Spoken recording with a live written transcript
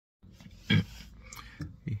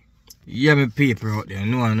Yeah, me people out there,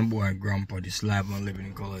 no one boy grandpa this life on living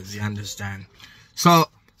in colors, you understand? So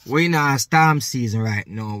we're in a storm season right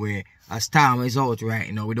now where a storm is out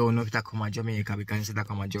right now. We don't know if it come to Jamaica, we can say that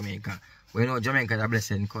come to Jamaica. We know Jamaica is a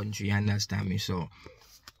blessed country, you understand me? So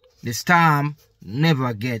the storm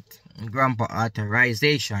never get grandpa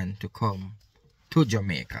authorization to come to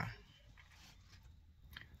Jamaica.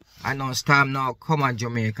 I know storm now come to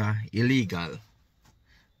Jamaica illegal.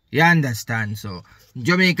 You understand? So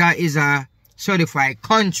Jamaica is a certified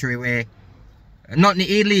country where nothing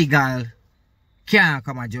illegal can't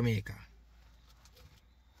come to Jamaica.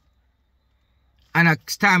 And a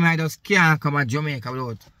storm I just can't come to Jamaica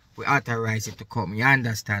without we authorize it to come. You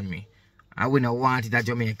understand me? And we don't want it at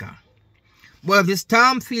Jamaica. But if the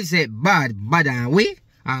storm feels it bad and we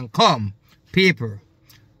and come, people,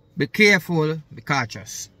 be careful, be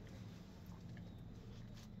cautious.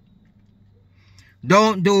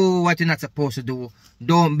 Don't do what you're not supposed to do.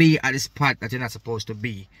 Don't be at the spot that you're not supposed to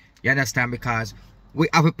be. You understand? Because we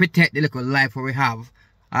have to protect the little life we have.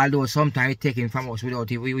 Although sometimes it's taken from us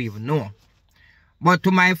without we even know. But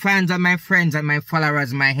to my fans and my friends and my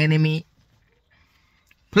followers, my enemy,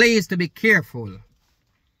 please to be careful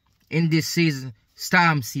in this season,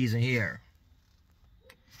 storm season here.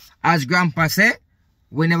 As Grandpa said,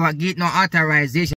 we never get no authorization.